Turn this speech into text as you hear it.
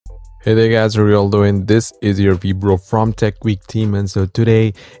Hey there guys, how are you all doing? This is your V-Bro from Tech Week team, and so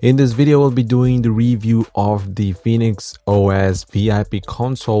today in this video we'll be doing the review of the Phoenix OS VIP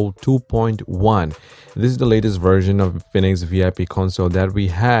console 2.1. This is the latest version of Phoenix VIP console that we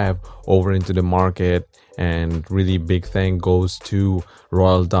have over into the market, and really big thank goes to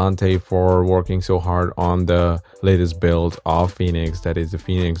Royal Dante for working so hard on the latest build of Phoenix, that is the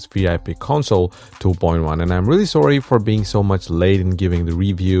Phoenix VIP console 2.1. And I'm really sorry for being so much late in giving the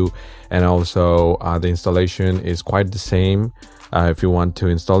review, and also the installation is quite the same. If you want to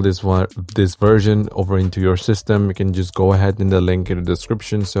install this version over into your system, you can just go ahead in the link in the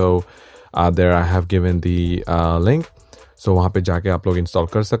description. So there I have given the link. So वहाँ पे जाके आप लोग install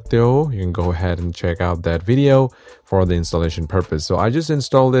कर सकते हो. You can go ahead and check out that video for the installation purpose. So I just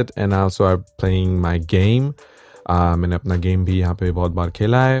installed it, and also I'm playing my game. मैंने अपना game भी यहाँ पे बहुत बार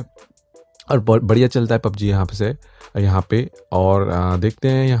खेला है और बहुत बढ़िया चलता है PUBG यहाँ पे और देखते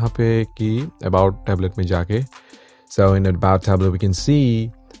हैं यहाँ पे कि about tablet में जाके. So in about tablet we can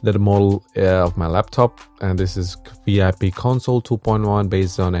see the model of my laptop, and this is VIP console 2.1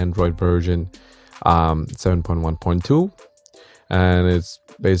 based on Android version 7.1.2. And it's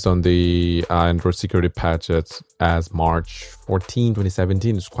based on the Android security patch as March 14,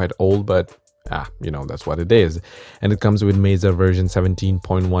 2017. It's quite old, but you know, that's what it is. And it comes with Mesa version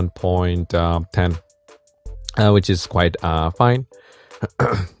 17.1.10, which is quite fine.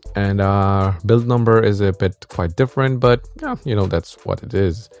 And build number is a bit quite different, but yeah, you know, that's what it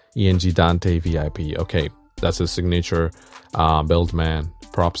is. ENG Dante VIP. Okay, that's his signature build, man.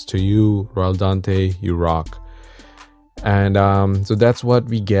 Props to you, Royal Dante. You rock. And so that's what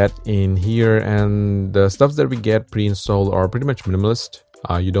we get in here, and the stuff that we get pre-installed are pretty much minimalist.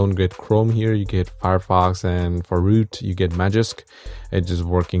 You don't get Chrome here, you get Firefox, and for root you get Magisk. It's just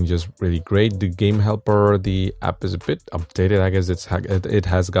working just really great. The game helper, the app is a bit updated. I guess it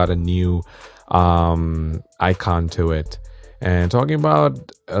has got a new icon to it. And talking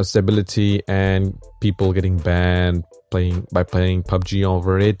about stability and people getting banned by playing PUBG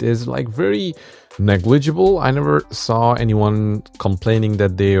over it is like very negligible. I never saw anyone complaining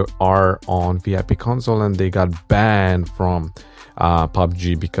that they are on VIP console and they got banned from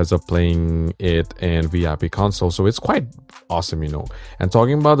PUBG because of playing it in VIP console. So it's quite awesome, you know. And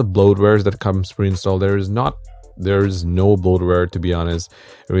talking about the bloatwares that comes pre-installed, there is no bloatware, to be honest.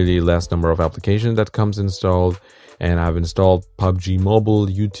 Really less number of applications that comes installed. And I've installed PUBG Mobile,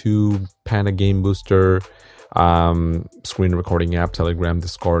 YouTube, Panda Game Booster, screen recording app, Telegram,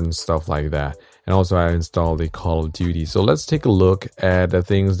 Discord, and stuff like that. And also I installed the Call of Duty. So let's take a look at the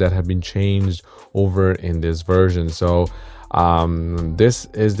things that have been changed over in this version. So this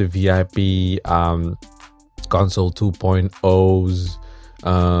is the VIP console 2.0's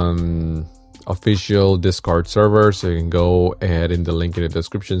official Discord server, so you can go ahead in the link in the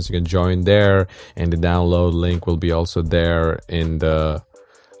description, so you can join there, and the download link will be also there in the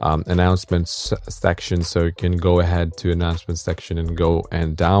announcements section, so you can go ahead to announcements section and go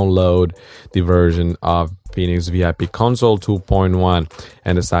and download the version of Phoenix VIP console 2.1,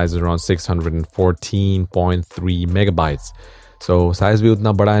 and the size is around 614.3 megabytes. So size भी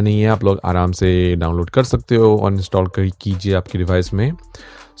उतना बड़ा नहीं है, आप लोग आराम से download कर सकते हो और इंस्टॉल कीजिए आपकी डिवाइस में.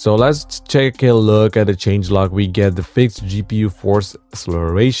 So let's take a look at the changelog. We get the fixed GPU force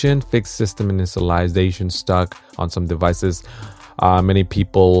acceleration, fixed system initialization stuck on some devices. Many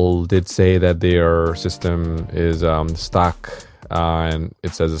people did say that their system is stuck, and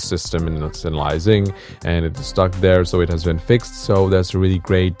it says a system initializing, and it's stuck there, so it has been fixed. So that's really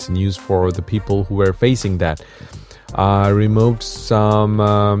great news for the people who were facing that. Removed some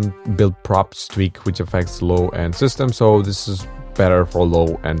build props tweak which affects low-end systems, so this is better for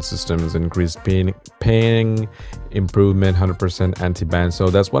low-end systems. Increased ping improvement, 100% anti-ban. So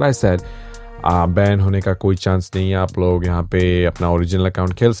that's what I said. Ban होने का कोई chance नहीं है. आप लोग यहाँ पे अपना ओरिजिनल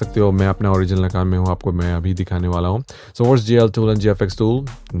अकाउंट खेल सकते हो. मैं अपना ओरिजिनल अकाउंट में हूँ, आपको मैं अभी दिखाने वाला हूँ. So what's GL tool and GFX tool?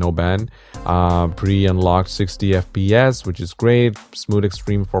 No ban. Pre-unlocked 60 FPS, which is great. Smooth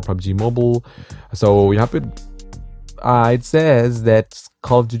extreme for PUBG Mobile. So यहाँ पे it says that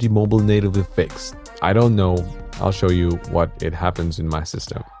Call of Duty Mobile natively fixed. I don't know. I'll show you what it happens in my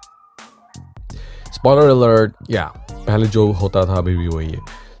system. Spoiler alert, yeah, पहले जो होता था अभी भी वही है.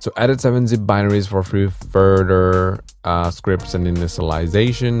 So added 7-zip binaries for further scripts and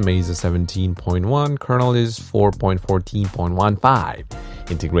initialization. Mesa 17.1, kernel is 4.14.15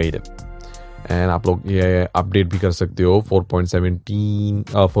 integrated. And आप लोग ये update भी कर सकते हो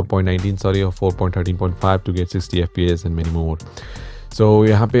 4.19 sorry, or 4.13.5 to get 60 FPS and many more. So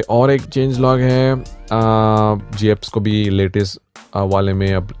यहाँ पे और एक change log है. GFs को भी latest वाले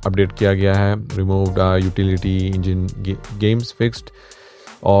में अपडेट किया गया है. Removed utility engine games fixed.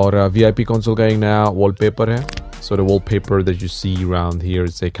 और VIP console का एक नया wallpaper है. So the wallpaper that you see around here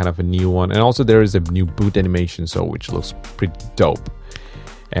is a kind of a new one, and also there is a new boot animation, so which looks pretty dope.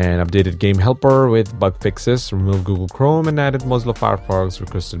 And updated game helper with bug fixes, removed Google Chrome and added Mozilla Firefox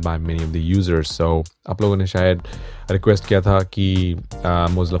requested by many of the users. So आप लोगों ने शायद request किया था कि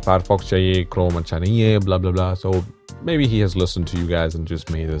Mozilla Firefox चाहिए, Chrome अच्छा नहीं है, blah blah blah. So maybe he has listened to you guys and just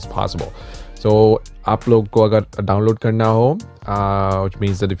made this possible. So आप लोग को अगर download करना हो, which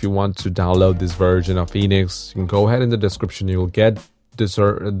means that if you want to download this version of Phoenix, you can go ahead in the description. You will get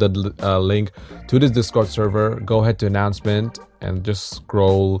the link to this Discord server. Go ahead to announcement and just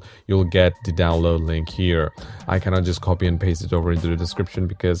scroll. You'll get the download link here. I cannot just copy and paste it over into the description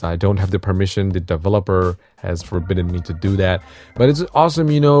because I don't have the permission. The developer has forbidden me to do that. But it's awesome,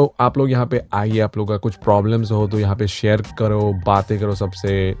 you know. आप लोग यहाँ पे आइए, आप लोग का कुछ problems हो तो यहाँ पे share करो, बातें करो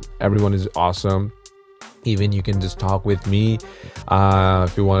सबसे. Everyone is awesome. Even you can just talk with me.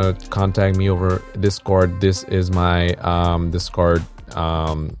 If you want to contact me over Discord, this is my Discord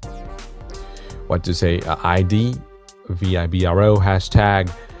what to say ID, VIBRO hashtag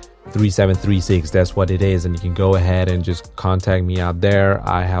 3736. That's what it is, and you can go ahead and just contact me out there.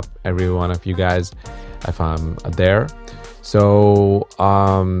 I have every one of you guys if I'm there. So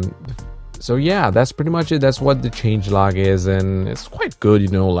yeah, that's pretty much it. That's what the changelog is, and it's quite good, you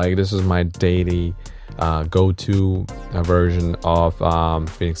know. Like, this is my daily go-to version of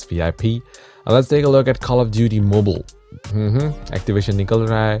Phoenix VIP. Let's take a look at Call of Duty Mobile. Activation निकल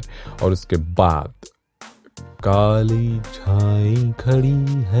रहा है और उसके बाद काली छाई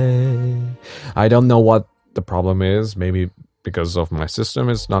खड़ी है. I don't know what the problem is. Maybe because of my system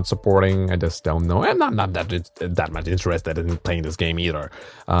is not supporting. I just don't know. And I'm not that much interested in playing this game either.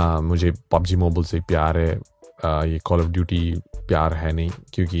 मुझे PUBG Mobile से प्यार है. ये Call of Duty प्यार है नहीं,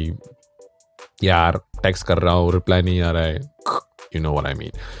 क्योंकि यार text कर रहा हूँ, reply नहीं आ रहा है. You know what I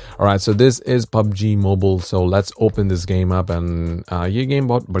mean. Alright, so this is PUBG Mobile. So let's open this game up. And ये game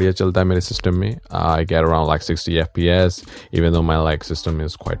बहुत बढ़िया चलता है मेरे system में. I get around like 60 FPS, even though my like system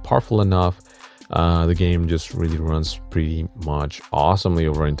is quite powerful enough. The game just really runs pretty much awesomely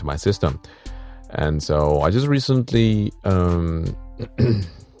over into my system. And so I just recently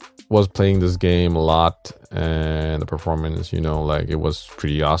was playing this game a lot, and the performance, you know, like it was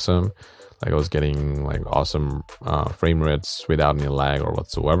pretty awesome. Like I was getting like awesome frame rates without any lag or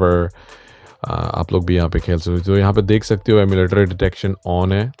whatsoever. आप लोग भी यहाँ पे खेल सकते हो. तो यहाँ पे देख सकते हो emulator detection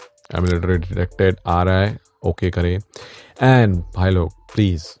on है, emulator detected आ रहा है, okay करें. And भाई लोग,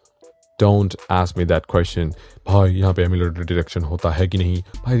 please don't ask me that question. भाई यहाँ पे emulator detection होता है कि नहीं?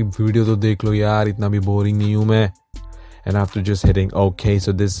 भाई वीडियो तो देख लो यार, इतना भी boring नहीं हूँ मैं. And after just hitting okay,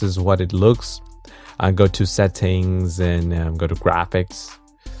 so this is what it looks. I go to settings and go to graphics.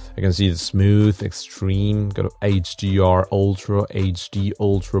 I can see the smooth, extreme, go to HDR, ultra, HD,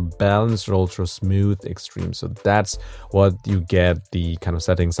 ultra, balanced, ultra, smooth, extreme. So that's what you get, the kind of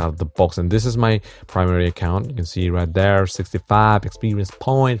settings out of the box. And this is my primary account. You can see right there, 65 experience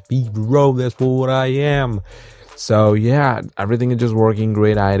point, bro, that's what I am. So yeah, everything is just working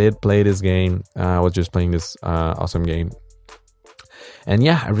great. I did play this game. I was just playing this awesome game. And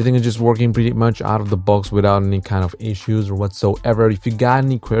yeah, everything is just working pretty much out of the box without any kind of issues or whatsoever. If you got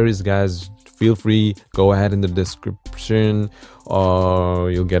any queries, guys, feel free, go ahead in the description,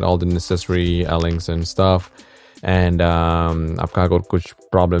 or you'll get all the necessary links and stuff. And आपका अगर कुछ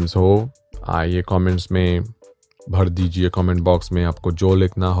problems हो, ये comments में भर दीजिए. comment box में आपको जो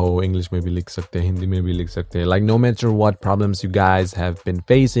लिखना हो, English में भी लिख सकते हैं, हिंदी में भी लिख सकते हैं. Like, no matter what problems you guys have been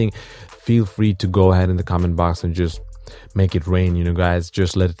facing, feel free to go ahead in the comment box and just make it rain, you know, guys.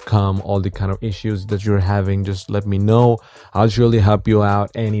 Just let it come. All the kind of issues that you're having, just let me know. I'll surely help you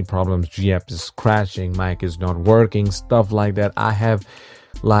out. Any problems, GF is crashing, mic is not working, stuff like that. I have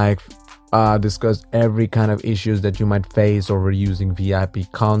like discussed every kind of issues that you might face over using VIP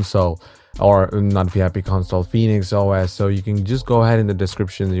console, or not VIP console, Phoenix OS. So you can just go ahead in the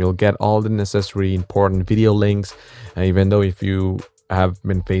description. You'll get all the necessary important video links. Even though if you have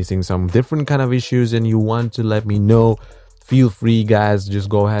been facing some different kind of issues and you want to let me know, feel free, guys, just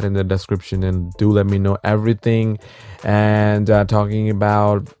go ahead in the description and do let me know everything. And talking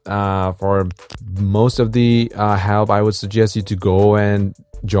about for most of the help, I would suggest you to go and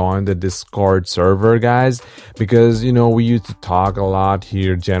join the Discord server, guys, because, you know, we used to talk a lot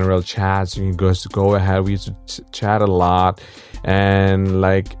here, general chats. You can go ahead, we used to chat a lot, and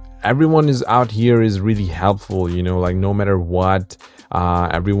like everyone is out here is really helpful, you know, like no matter what,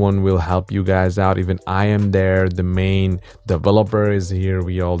 everyone will help you guys out. Even I am there, the main developer is here.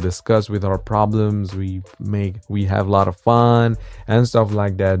 We all discuss with our problems, we have a lot of fun and stuff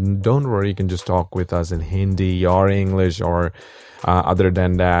like that. And don't worry, you can just talk with us in Hindi or English or Other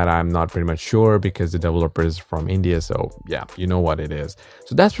than that, I'm not pretty much sure because the developer is from India. So yeah, you know what it is.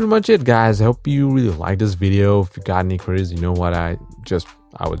 So that's pretty much it, guys. I hope you really like this video. If you got any queries, you know what I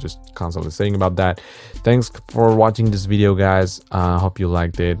was just constantly saying about that. Thanks for watching this video, guys. Hope you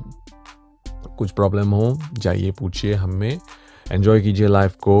liked it. कुछ problem हो जाइए पूछिए हमें. Enjoy कीजिए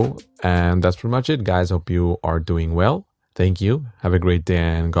life को. And that's pretty much it, guys. Hope you are doing well. Thank you. Have a great day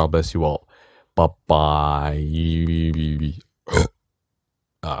and God bless you all. Bye bye.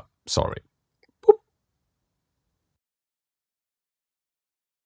 Sorry.